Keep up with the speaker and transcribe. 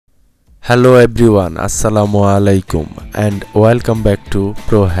Hello everyone, Assalamu alaikum and welcome back to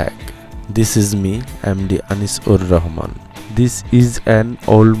ProHack. This is me, MD Anis Ur Rahman. This is an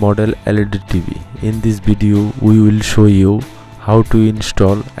old model LED TV. In this video, we will show you how to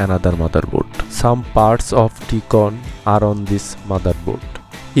install another motherboard. Some parts of T-Con are on this motherboard.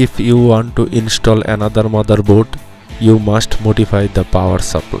 If you want to install another motherboard, you must modify the power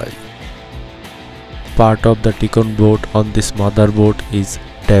supply. Part of the T-Con board on this motherboard is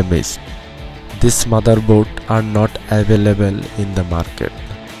damaged. This motherboard are not available in the market.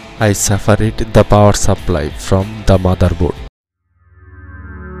 I separate the power supply from the motherboard.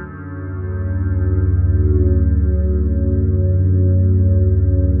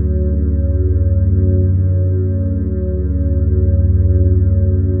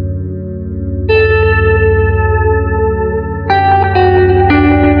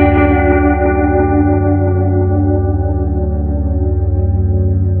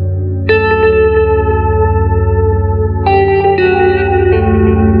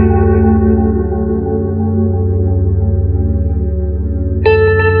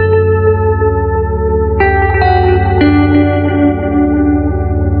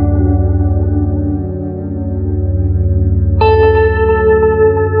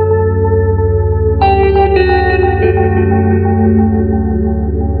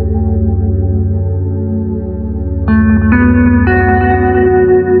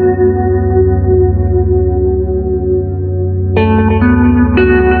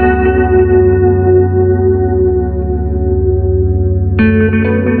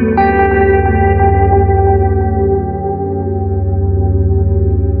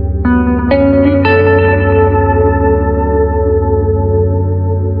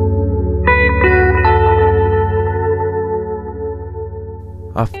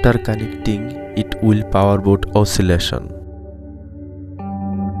 After connecting, it will power boot oscillation.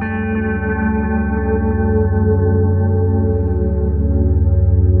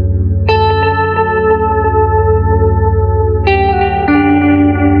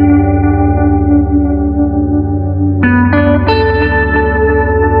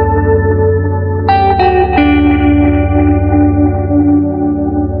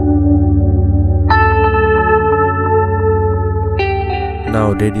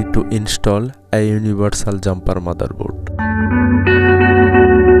 Now ready to install a universal jumper motherboard.